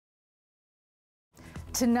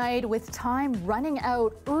Tonight, with time running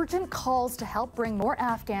out, urgent calls to help bring more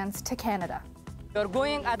Afghans to Canada. They're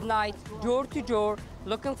going at night, door to door,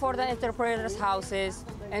 looking for the interpreters' houses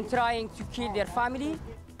and trying to kill their family.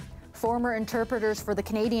 Former interpreters for the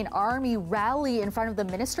Canadian Army rally in front of the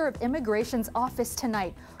Minister of Immigration's office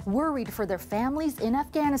tonight, worried for their families in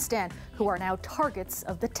Afghanistan who are now targets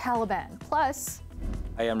of the Taliban. Plus,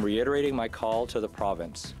 I am reiterating my call to the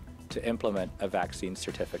province to implement a vaccine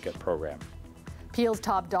certificate program. Peel's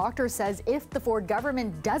top doctor says if the Ford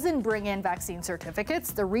government doesn't bring in vaccine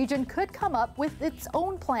certificates, the region could come up with its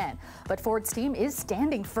own plan. But Ford's team is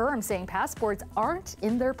standing firm, saying passports aren't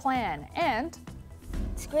in their plan. And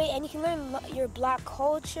it's great, and you can learn your Black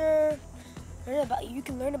culture. You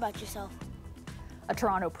can learn about yourself. A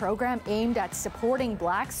Toronto program aimed at supporting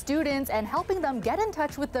Black students and helping them get in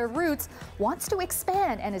touch with their roots wants to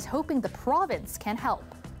expand and is hoping the province can help.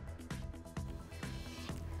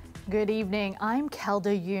 Good evening, I'm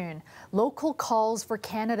Kelda Yoon. Local calls for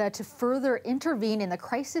Canada to further intervene in the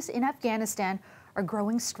crisis in Afghanistan are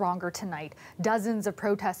growing stronger tonight. Dozens of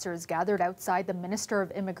protesters gathered outside the Minister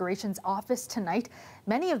of Immigration's office tonight,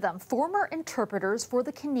 many of them former interpreters for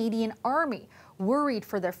the Canadian Army, worried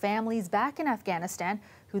for their families back in Afghanistan,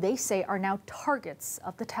 who they say are now targets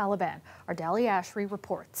of the Taliban. Ardalia Ashri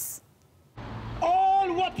reports.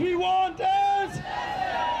 All what we want is...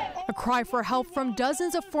 A cry for help from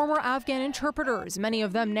dozens of former Afghan interpreters, many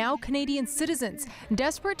of them now Canadian citizens,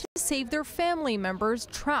 desperate to save their family members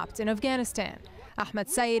trapped in Afghanistan. Ahmed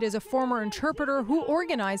Saeed is a former interpreter who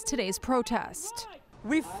organized today's protest.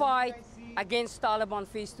 We fight against Taliban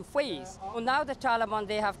face to face. Now the Taliban,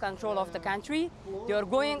 they have control of the country. They are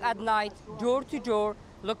going at night, door to door,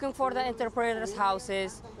 looking for the interpreters'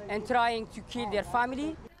 houses and trying to kill their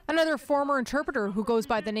family. Another former interpreter who goes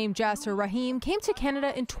by the name Jasser Rahim came to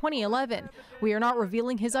Canada in 2011. We are not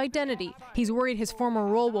revealing his identity. He's worried his former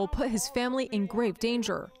role will put his family in grave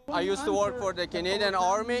danger. I used to work for the Canadian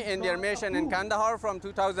Army in their mission in Kandahar from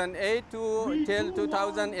 2008 till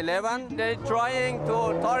 2011. They're trying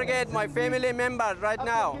to target my family members right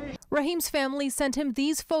now. Rahim's family sent him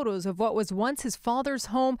these photos of what was once his father's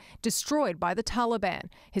home, destroyed by the Taliban.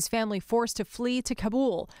 His family forced to flee to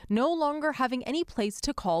Kabul, no longer having any place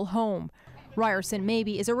to call home. Ryerson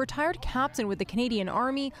Mabey is a retired captain with the Canadian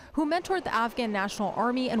Army who mentored the Afghan National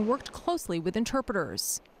Army and worked closely with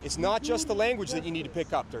interpreters. It's not just the language that you need to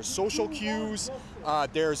pick up. There's social cues,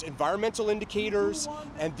 there's environmental indicators,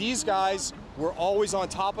 and these guys were always on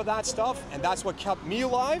top of that stuff, and that's what kept me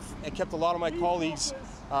alive and kept a lot of my colleagues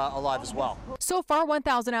alive as well. So far,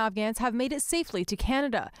 1,000 Afghans have made it safely to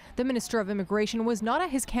Canada. The Minister of Immigration was not at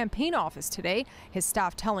his campaign office today, his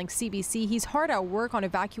staff telling CBC he's hard at work on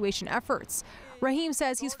evacuation efforts. Rahim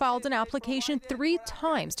says he's filed an application 3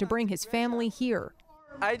 times to bring his family here.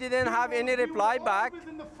 I didn't have any reply back,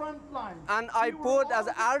 and I put as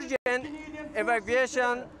urgent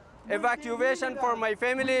evacuation for my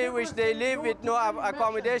family, which they live with no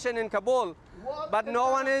accommodation in Kabul. But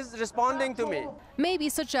no one is responding to me. Maybe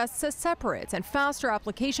suggests a separate and faster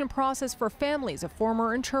application process for families of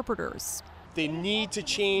former interpreters. They need to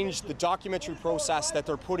change the documentary process that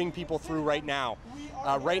they're putting people through right now.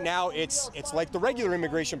 Right now, it's like the regular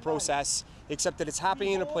immigration process, except that it's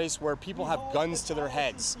happening in a place where people have guns to their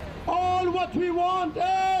heads. All what we want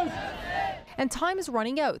is... And time is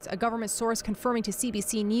running out. A government source confirming to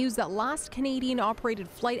CBC News that last Canadian-operated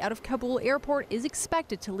flight out of Kabul airport is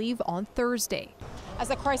expected to leave on Thursday. As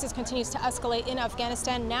the crisis continues to escalate in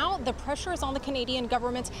Afghanistan, now the pressure is on the Canadian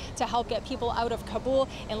government to help get people out of Kabul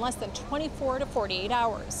in less than 24 to 48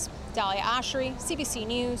 hours. Dalia Ashri, CBC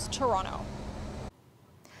News, Toronto.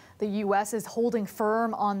 The U.S. is holding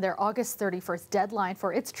firm on their August 31st deadline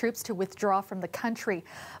for its troops to withdraw from the country.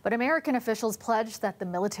 But American officials pledged that the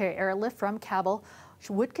military airlift from Kabul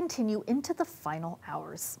would continue into the final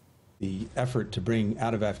hours. The effort to bring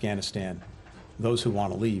out of Afghanistan those who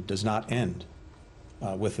want to leave does not end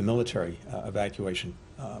with the military evacuation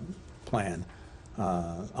plan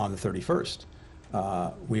on the 31st.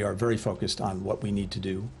 We are very focused on what we need to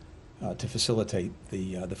do to facilitate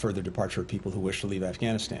the further departure of people who wish to leave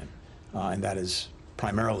Afghanistan. And that is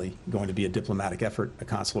primarily going to be a diplomatic effort, a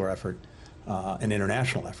consular effort, an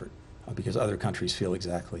international effort, because other countries feel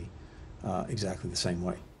exactly the same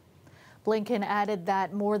way. Blinken added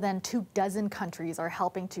that more than 24 countries are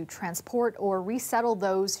helping to transport or resettle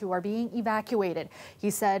those who are being evacuated. He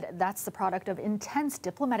said that's the product of intense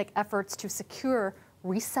diplomatic efforts to secure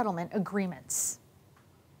resettlement agreements.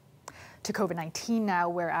 To COVID-19 now,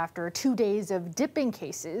 where after 2 days of dipping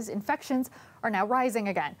cases, infections are now rising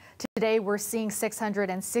again. Today, we're seeing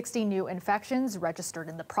 660 new infections registered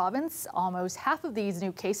in the province. Almost half of these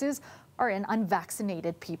new cases are in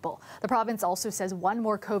unvaccinated people. The province also says one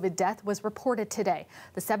more COVID death was reported today.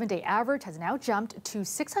 The 7-day average has now jumped to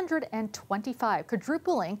 625,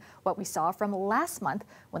 quadrupling what we saw from last month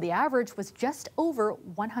when the average was just over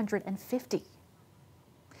 150.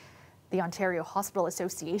 The Ontario Hospital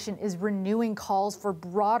Association is renewing calls for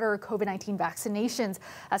broader COVID-19 vaccinations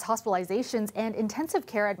as hospitalizations and intensive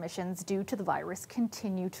care admissions due to the virus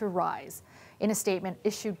continue to rise. In a statement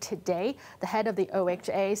issued today, the head of the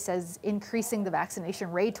OHA says increasing the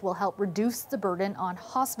vaccination rate will help reduce the burden on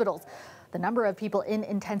hospitals. The number of people in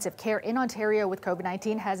intensive care in Ontario with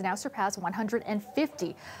COVID-19 has now surpassed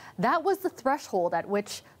 150. That was the threshold at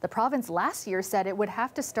which the province last year said it would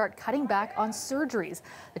have to start cutting back on surgeries.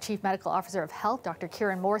 The Chief Medical Officer of Health, Dr.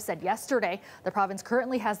 Kieran Moore, said yesterday the province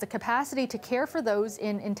currently has the capacity to care for those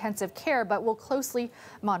in intensive care, but will closely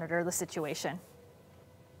monitor the situation.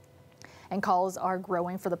 And calls are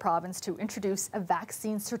growing for the province to introduce a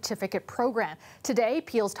vaccine certificate program. Today,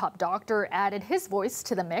 Peel's top doctor added his voice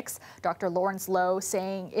to the mix. Dr. Lawrence Lowe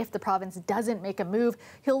saying if the province doesn't make a move,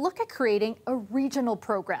 he'll look at creating a regional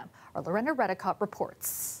program. Our Lorena Redicott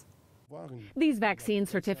reports. These vaccine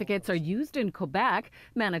certificates are used in Quebec,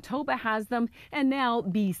 Manitoba has them, and now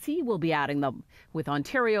BC will be adding them. With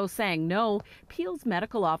Ontario saying no, Peel's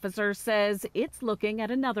medical officer says it's looking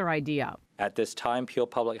at another idea. At this time, Peel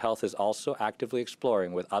Public Health is also actively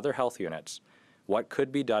exploring with other health units what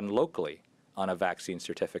could be done locally on a vaccine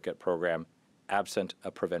certificate program, absent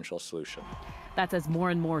a provincial solution. That's as more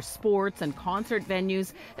and more sports and concert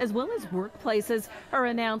venues, as well as workplaces, are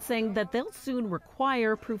announcing that they'll soon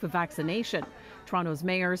require proof of vaccination. Toronto's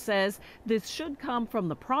mayor says this should come from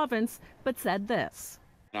the province, but said this.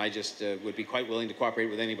 I just would be quite willing to cooperate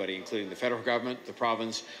with anybody, including the federal government, the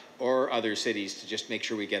province, or other cities, to just make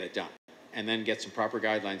sure we get it done, and then get some proper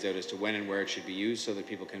guidelines out as to when and where it should be used so that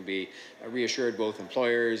people can be reassured, both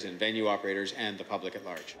employers and venue operators and the public at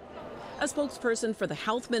large. A spokesperson for the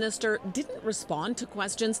health minister didn't respond to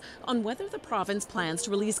questions on whether the province plans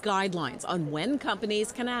to release guidelines on when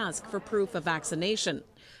companies can ask for proof of vaccination.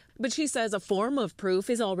 But she says a form of proof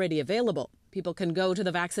is already available. People can go to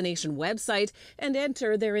the vaccination website and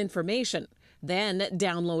enter their information, then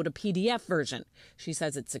download a PDF version. She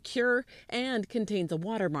says it's secure and contains a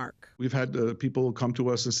watermark. We've had people come to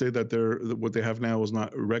us and say that what they have now is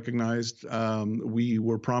not recognized. We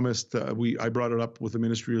were promised, I brought it up with the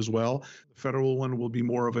ministry as well. The federal one will be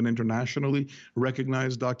more of an internationally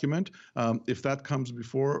recognized document. If that comes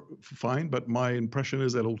before, fine, but my impression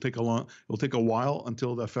is that it'll take a while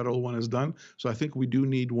until the federal one is done. So I think we do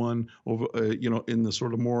need one over, in the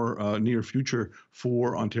sort of more near future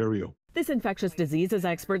for Ontario. This infectious diseases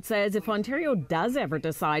expert says if Ontario does ever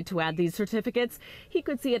decide to add these certificates, he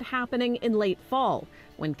could see it happening in late fall,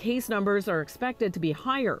 when case numbers are expected to be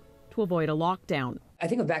higher, to avoid a lockdown. I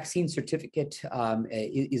think a vaccine certificate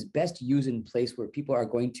is best used in a place where people are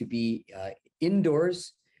going to be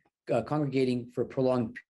indoors, congregating for a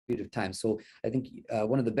prolonged period of time. So I think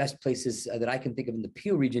one of the best places that I can think of in the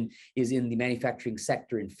Peel region is in the manufacturing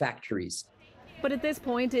sector in factories. But at this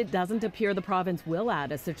point, it doesn't appear the province will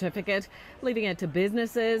add a certificate, leaving it to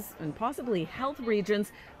businesses and possibly health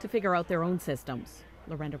regions to figure out their own systems.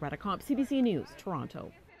 Lorena Redicott, CBC News,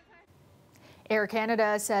 Toronto. Air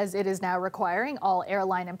Canada says it is now requiring all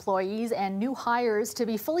airline employees and new hires to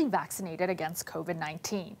be fully vaccinated against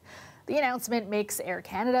COVID-19. The announcement makes Air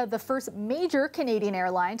Canada the first major Canadian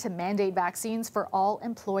airline to mandate vaccines for all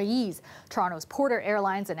employees. Toronto's Porter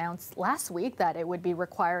Airlines announced last week that it would be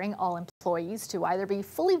requiring all employees to either be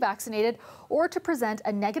fully vaccinated or to present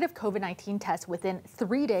a negative COVID-19 test within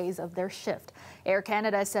 3 days of their shift. Air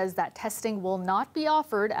Canada says that testing will not be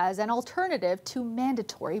offered as an alternative to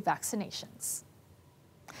mandatory vaccinations.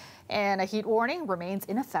 And a heat warning remains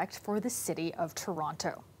in effect for the city of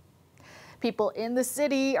Toronto. People in the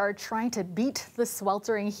city are trying to beat the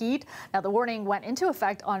sweltering heat. Now, the warning went into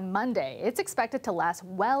effect on Monday. It's expected to last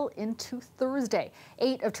well into Thursday.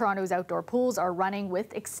 8 of Toronto's outdoor pools are running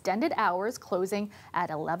with extended hours, closing at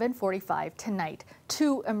 11:45 tonight.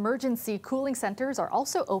 2 emergency cooling centers are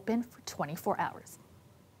also open for 24 hours.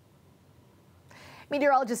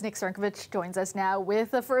 Meteorologist Nick Stankovic joins us now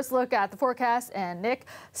with a first look at the forecast. And Nick,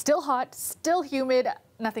 still hot, still humid,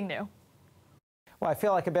 nothing new. Well, I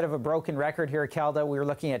feel like a bit of a broken record here, Kelda. We were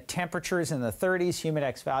looking at temperatures in the 30s,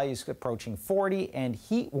 humidex values approaching 40, and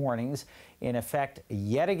heat warnings in effect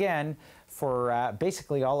yet again for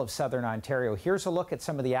basically all of southern Ontario. Here's a look at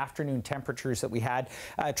some of the afternoon temperatures that we had.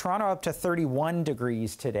 Toronto up to 31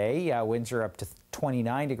 degrees today, Windsor up to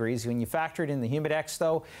 29 degrees. When you factored in the Humidex,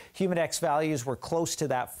 though, Humidex values were close to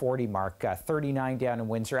that 40 mark. 39 down in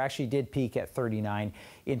Windsor, actually did peak at 39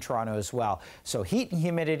 in Toronto as well. So heat and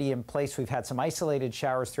humidity in place. We've had some isolated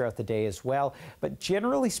showers throughout the day as well, but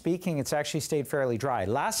generally speaking, it's actually stayed fairly dry.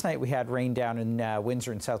 Last night we had rain down in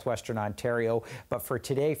Windsor and southwestern Ontario, but for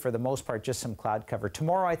today, for the most part, just some cloud cover.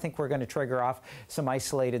 Tomorrow, I think we're going to trigger off some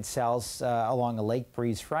isolated cells along a lake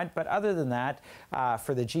breeze front, but other than that,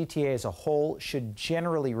 for the GTA as a whole, should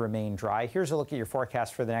generally remain dry. Here's a look at your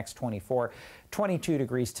forecast for the next 24. 22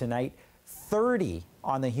 degrees tonight, 30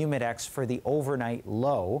 on the Humidex for the overnight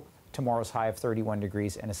low. Tomorrow's high of 31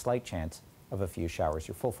 degrees and a slight chance of a few showers.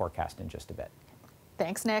 Your full forecast in just a bit.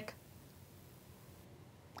 Thanks, Nick.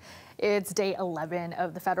 It's day 11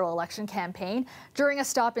 of the federal election campaign. During a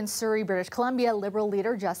stop in Surrey, British Columbia, Liberal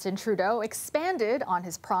leader Justin Trudeau expanded on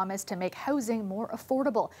his promise to make housing more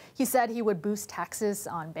affordable. He said he would boost taxes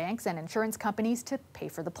on banks and insurance companies to pay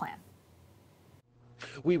for the plan.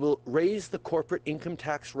 We will raise the corporate income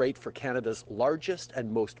tax rate for Canada's largest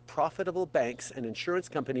and most profitable banks and insurance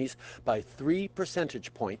companies by 3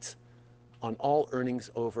 percentage points on all earnings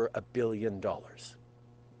over $1 billion.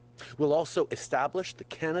 We'll also establish the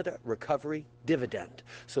Canada Recovery Dividend,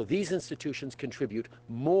 so these institutions contribute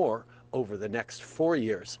more over the next 4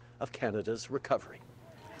 years of Canada's recovery.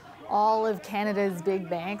 All of Canada's big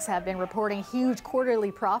banks have been reporting huge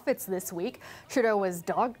quarterly profits this week. Trudeau was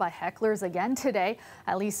dogged by hecklers again today.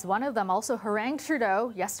 At least one of them also harangued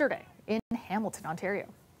Trudeau yesterday in Hamilton, Ontario.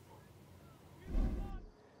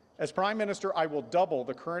 As Prime Minister, I will double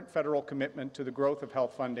the current federal commitment to the growth of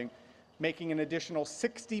health funding, making an additional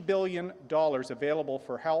 $60 billion available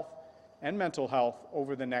for health and mental health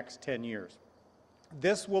over the next 10 years.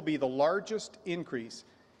 This will be the largest increase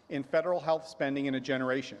in federal health spending in a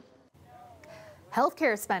generation.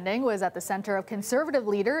 Healthcare spending was at the center of Conservative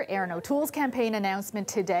leader Erin O'Toole's campaign announcement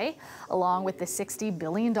today. Along with the $60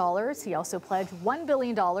 billion, he also pledged $1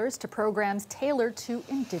 billion to programs tailored to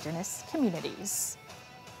Indigenous communities.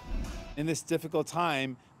 In this difficult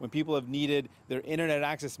time, when people have needed their internet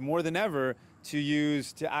access more than ever to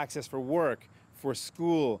access for work, for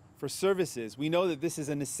school, for services, we know that this is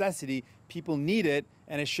a necessity. People need it,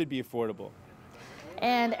 and it should be affordable.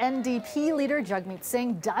 And NDP leader Jagmeet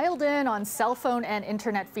Singh dialed in on cell phone and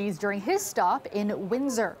internet fees during his stop in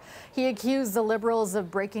Windsor. He accused the Liberals of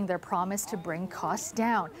breaking their promise to bring costs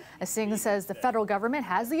down. Singh says the federal government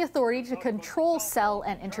has the authority to control cell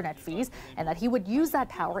and internet fees and that he would use that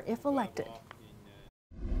power if elected.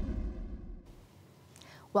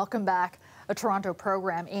 Welcome back. A Toronto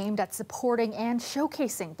program aimed at supporting and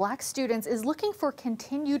showcasing Black students is looking for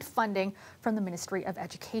continued funding from the Ministry of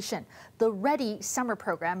Education. The Ready Summer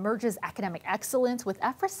Program merges academic excellence with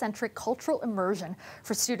Afrocentric cultural immersion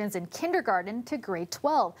for students in kindergarten to grade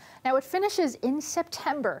 12. Now, it finishes in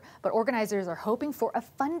September, but organizers are hoping for a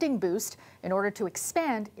funding boost in order to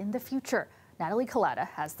expand in the future. Natalie Collada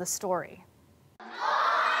has the story.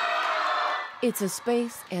 It's a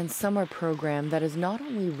space and summer program that is not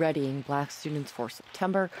only readying Black students for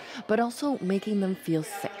September, but also making them feel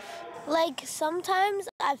safe. Like, sometimes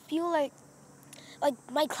I feel like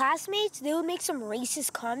my classmates, they would make some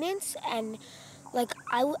racist comments, and like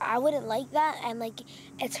I wouldn't like that, and like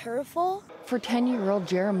it's hurtful. For 10-year-old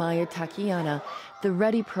Jeremiah Takiana, the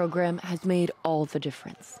Ready program has made all the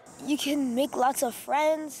difference. You can make lots of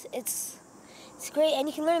friends. It's great, and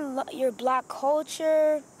you can learn your Black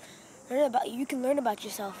culture. You can learn about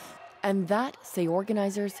yourself. And that, say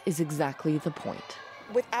organizers, is exactly the point.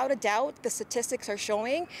 Without a doubt, the statistics are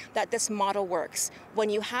showing that this model works. When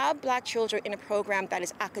you have Black children in a program that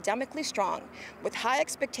is academically strong, with high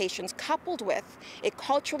expectations, coupled with a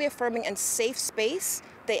culturally affirming and safe space,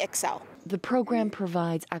 they excel. The program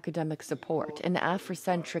provides academic support and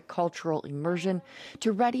Afrocentric cultural immersion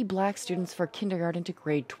to ready Black students for kindergarten to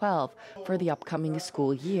grade 12 for the upcoming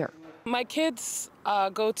school year. My kids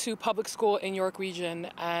go to public school in York Region,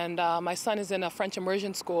 and my son is in a French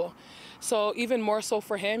immersion school. So even more so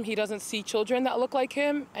for him, he doesn't see children that look like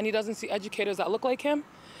him, and he doesn't see educators that look like him.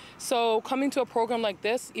 So coming to a program like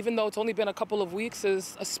this, even though it's only been a couple of weeks,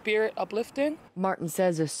 is a spirit uplifting. Martin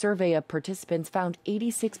says a survey of participants found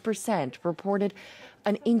 86% reported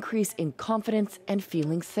an increase in confidence and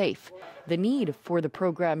feeling safe. The need for the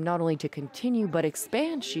program not only to continue but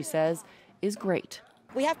expand, she says, is great.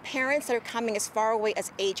 We have parents that are coming as far away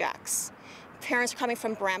as Ajax, Parents are coming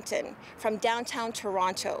from Brampton, from downtown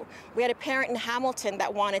Toronto. We had a parent in Hamilton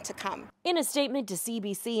that wanted to come. In a statement to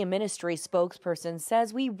CBC, a ministry spokesperson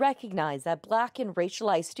says we recognize that Black and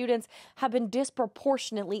racialized students have been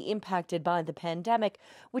disproportionately impacted by the pandemic,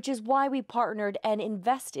 which is why we partnered and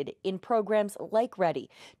invested in programs like Ready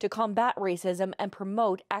to combat racism and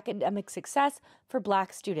promote academic success for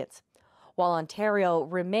Black students. While Ontario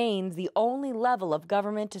remains the only level of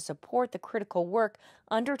government to support the critical work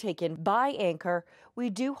undertaken by Anchor, we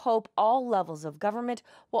do hope all levels of government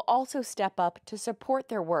will also step up to support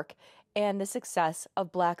their work and the success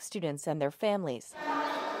of Black students and their families.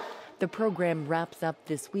 The program wraps up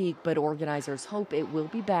this week, but organizers hope it will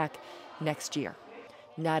be back next year.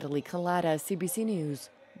 Natalie Collada, CBC News,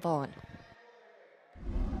 Vaughan.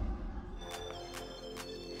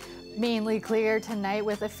 Mainly clear tonight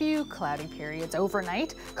with a few cloudy periods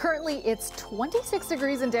overnight. Currently, it's 26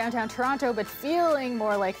 degrees in downtown Toronto, but feeling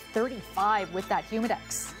more like 35 with that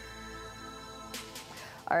humidex.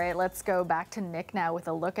 All right, let's go back to Nick now with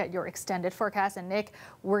a look at your extended forecast. And Nick,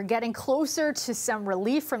 we're getting closer to some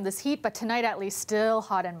relief from this heat, but tonight at least still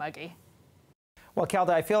hot and muggy. Well,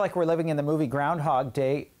 Kelda, I feel like we're living in the movie Groundhog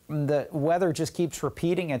Day. The weather just keeps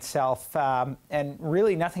repeating itself, and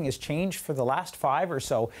really nothing has changed for the last 5 or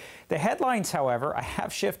so. The headlines, however, I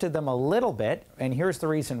have shifted them a little bit, and here's the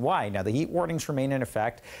reason why. Now, the heat warnings remain in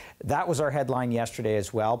effect. That was our headline yesterday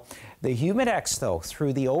as well. The humidex, though,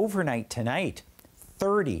 through the overnight tonight,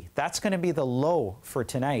 30. That's going to be the low for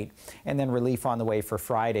tonight, and then relief on the way for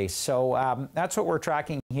Friday. So that's what we're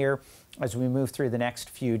tracking here as we move through the next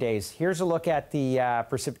few days. Here's a look at the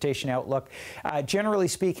precipitation outlook. Generally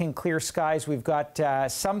speaking, clear skies. We've got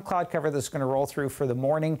some cloud cover that's going to roll through for the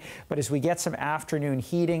morning, but as we get some afternoon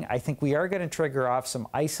heating, I think we are going to trigger off some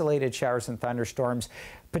isolated showers and thunderstorms.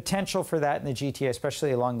 Potential for that in the GTA,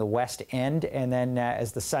 especially along the west end. And then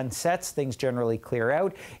as the sun sets, things generally clear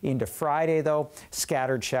out. Into Friday, though,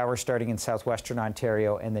 scattered showers starting in southwestern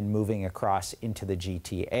Ontario and then moving across into the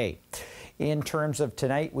GTA. In terms of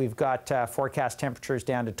tonight, we've got forecast temperatures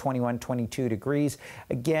down to 21, 22 degrees.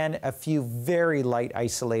 Again, a few very light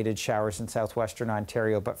isolated showers in southwestern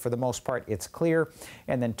Ontario, but for the most part, it's clear.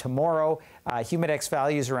 And then tomorrow, humidex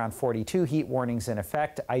values around 42, heat warnings in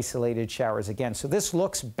effect, isolated showers again. So this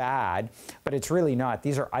looks bad, but it's really not.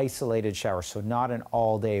 These are isolated showers, so not an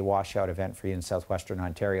all-day washout event for you in southwestern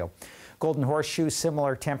Ontario. Golden Horseshoe,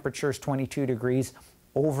 similar temperatures, 22 degrees.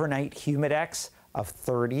 Overnight humidex of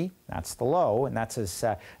 30, that's the low, and that's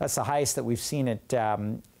the highest that we've seen it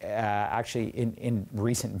actually in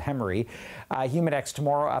recent memory. Humidex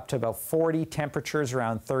tomorrow up to about 40, temperatures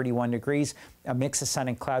around 31 degrees, a mix of sun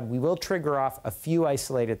and cloud. We will trigger off a few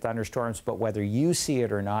isolated thunderstorms, but whether you see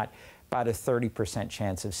it or not, about a 30%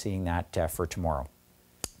 chance of seeing that for tomorrow.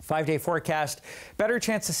 5-day forecast, better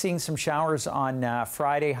chance of seeing some showers on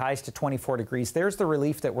Friday, highs to 24 degrees. There's the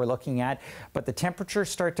relief that we're looking at, but the temperatures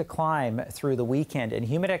start to climb through the weekend, and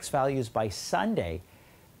humidex values by Sunday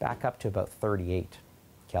back up to about 38.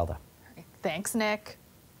 Kelda. Thanks, Nick.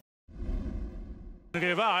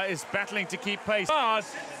 Rivard is battling to keep pace. Rivard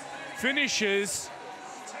finishes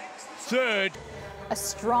third. A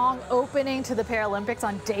strong opening to the Paralympics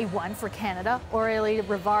on day 1 for Canada. Aurélie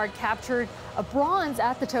Rivard captured a bronze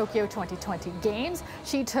at the Tokyo 2020 Games.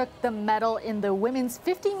 She took the medal in the women's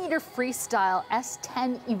 50-meter freestyle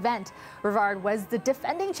S10 event. Rivard was the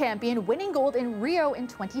defending champion, winning gold in Rio in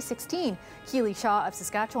 2016. Keely Shaw of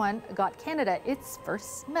Saskatchewan got Canada its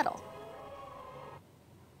first medal.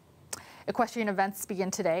 Equestrian events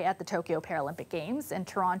begin today at the Tokyo Paralympic Games, and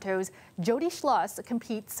Toronto's Jody Schloss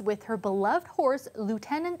competes with her beloved horse,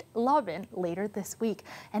 Lieutenant Laubin, later this week.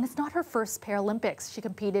 And it's not her first Paralympics. She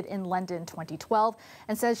competed in London 2012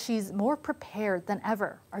 and says she's more prepared than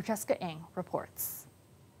ever. Our Jessica Ng reports.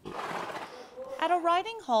 At a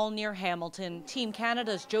riding hall near Hamilton, Team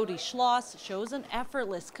Canada's Jody Schloss shows an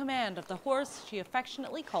effortless command of the horse she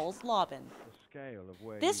affectionately calls Laubin.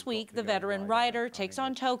 This week, the veteran rider takes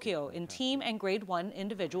on Tokyo in team and grade 1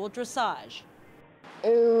 individual dressage.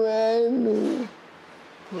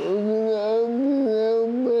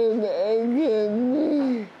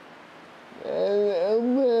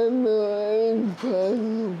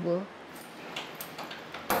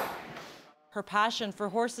 Her passion for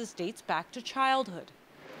horses dates back to childhood.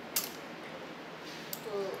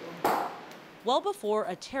 Well before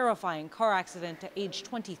a terrifying car accident at age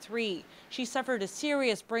 23, she suffered a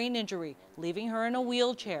serious brain injury, leaving her in a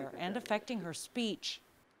wheelchair and affecting her speech.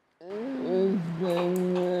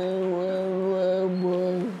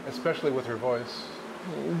 Especially with her voice.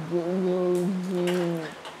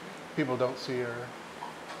 People don't see her.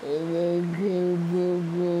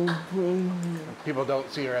 People don't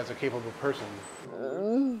see her as a capable person.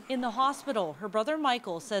 In the hospital, her brother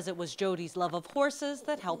Michael says it was Jody's love of horses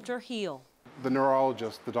that helped her heal. The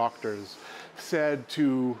neurologist, the doctors, said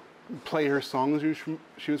to play her songs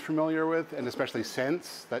she was familiar with, and especially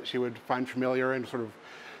scents that she would find familiar and sort of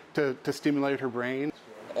to stimulate her brain.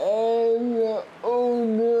 I'm the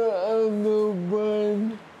owner of the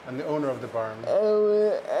barn. I'm the owner of the barn.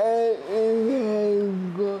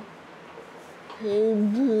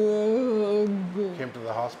 Came to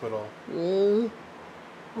the hospital.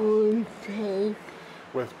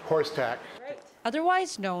 With horse tack.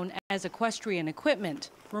 Otherwise known as equestrian equipment,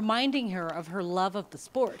 reminding her of her love of the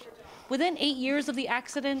sport. Within 8 years of the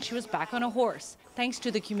accident, she was back on a horse, thanks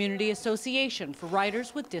to the Community Association for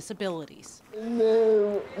Riders with Disabilities. And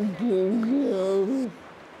the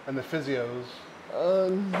physios.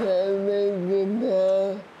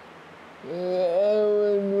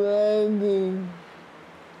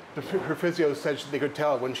 Her physios said they could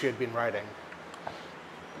tell when she had been riding.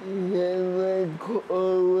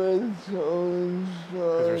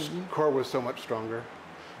 Because her core was so much stronger.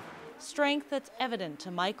 Strength that's evident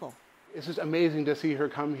to Michael. It's just amazing to see her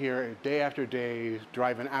come here day after day,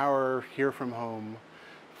 drive an hour here from home,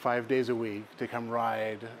 5 days a week, to come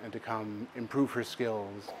ride and to come improve her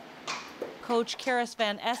skills. Coach Karis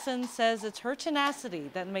Van Essen says it's her tenacity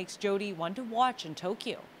that makes Jody one to watch in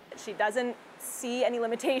Tokyo. She doesn't see any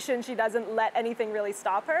limitations. She doesn't let anything really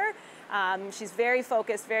stop her. She's very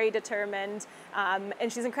focused, very determined,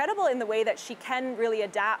 and she's incredible in the way that she can really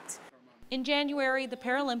adapt. In January, the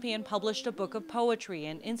Paralympian published a book of poetry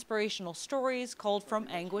and inspirational stories called From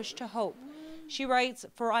Anguish to Hope. She writes,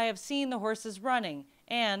 "For I have seen the horses running,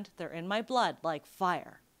 and they're in my blood like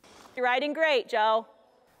fire." You're riding great, Joe.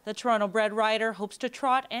 The Toronto-bred rider hopes to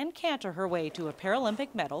trot and canter her way to a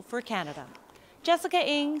Paralympic medal for Canada. Jessica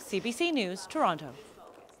Ng, CBC News, Toronto.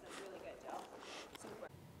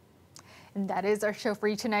 And that is our show for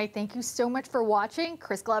you tonight. Thank you so much for watching.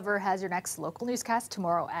 Chris Glover has your next local newscast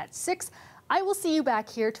tomorrow at 6. I will see you back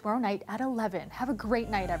here tomorrow night at 11. Have a great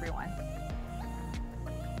night, everyone.